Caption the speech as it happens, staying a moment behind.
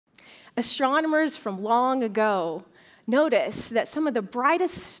Astronomers from long ago noticed that some of the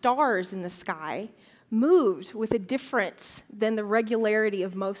brightest stars in the sky moved with a difference than the regularity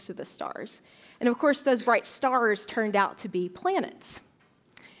of most of the stars. And of course, those bright stars turned out to be planets.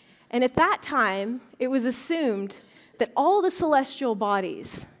 And at that time, it was assumed that all the celestial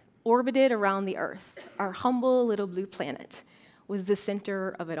bodies orbited around the Earth. Our humble little blue planet was the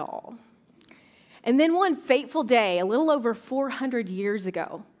center of it all. And then one fateful day, a little over 400 years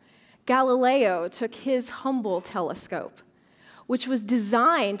ago, Galileo took his Hubble telescope, which was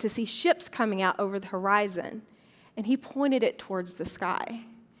designed to see ships coming out over the horizon, and he pointed it towards the sky.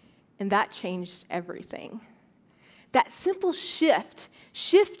 And that changed everything. That simple shift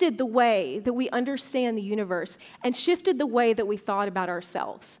shifted the way that we understand the universe and shifted the way that we thought about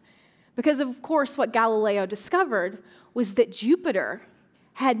ourselves. Because, of course, what Galileo discovered was that Jupiter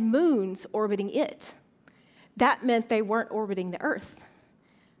had moons orbiting it. That meant they weren't orbiting the Earth.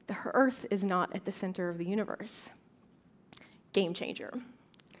 The Earth is not at the center of the universe. Game changer.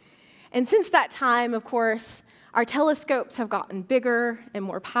 And since that time, of course, our telescopes have gotten bigger and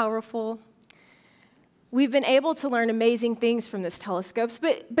more powerful. We've been able to learn amazing things from these telescopes,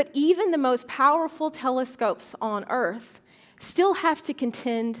 but even the most powerful telescopes on Earth still have to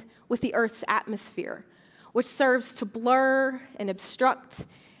contend with the Earth's atmosphere, which serves to blur and obstruct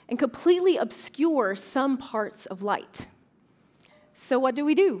and completely obscure some parts of light. So what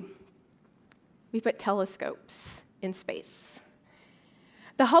do? We put telescopes in space.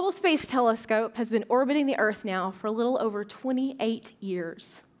 The Hubble Space Telescope has been orbiting the Earth now for a little over 28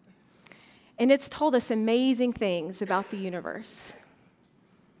 years. And it's told us amazing things about the universe.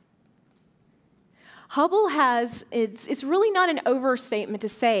 Hubble it's really not an overstatement to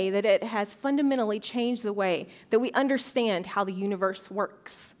say that it has fundamentally changed the way that we understand how the universe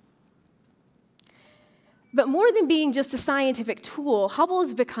works. But more than being just a scientific tool, Hubble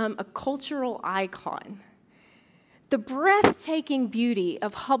has become a cultural icon. The breathtaking beauty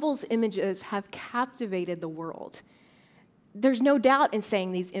of Hubble's images have captivated the world. There's no doubt in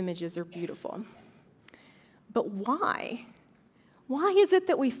saying these images are beautiful. But why? Why is it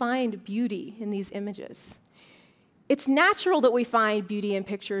that we find beauty in these images? It's natural that we find beauty in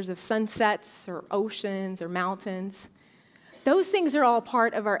pictures of sunsets or oceans or mountains. Those things are all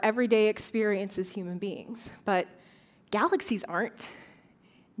part of our everyday experience as human beings. But galaxies aren't.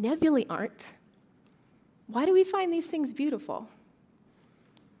 Nebulae aren't. Why do we find these things beautiful?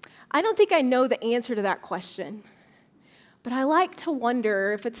 I don't think I know the answer to that question. But I like to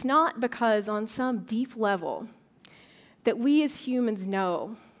wonder if it's not because on some deep level that we as humans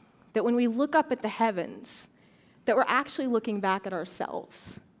know that when we look up at the heavens, that we're actually looking back at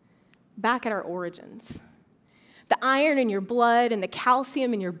ourselves, back at our origins. The iron in your blood and the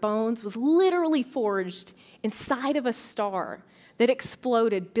calcium in your bones was literally forged inside of a star that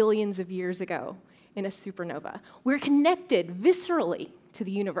exploded billions of years ago in a supernova. We're connected viscerally to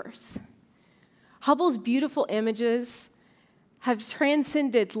the universe. Hubble's beautiful images have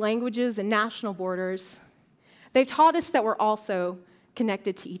transcended languages and national borders. They've taught us that we're also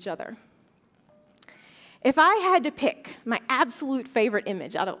connected to each other. If I had to pick my absolute favorite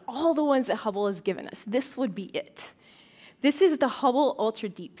image out of all the ones that Hubble has given us, this would be it. This is the Hubble Ultra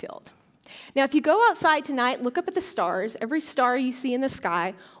Deep Field. Now, if you go outside tonight, look up at the stars. Every star you see in the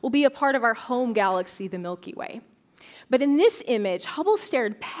sky will be a part of our home galaxy, the Milky Way. But in this image, Hubble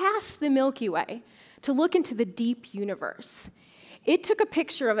stared past the Milky Way to look into the deep universe. It took a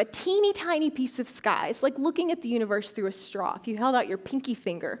picture of a teeny tiny piece of sky. It's like looking at the universe through a straw. If you held out your pinky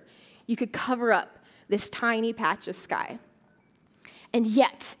finger, you could cover up this tiny patch of sky. And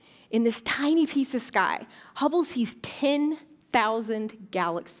yet, in this tiny piece of sky, Hubble sees 10,000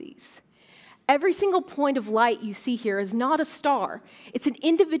 galaxies. Every single point of light you see here is not a star. It's an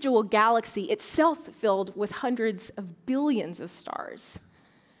individual galaxy, itself filled with hundreds of billions of stars.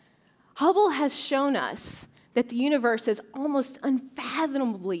 Hubble has shown us that the universe is almost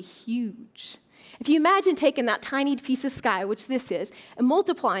unfathomably huge. If you imagine taking that tiny piece of sky, which this is, and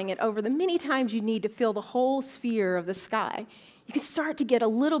multiplying it over the many times you need to fill the whole sphere of the sky, you can start to get a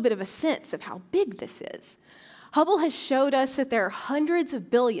little bit of a sense of how big this is. Hubble has showed us that there are hundreds of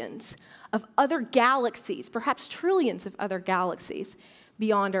billions of other galaxies, perhaps trillions of other galaxies,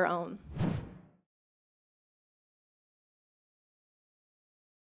 beyond our own.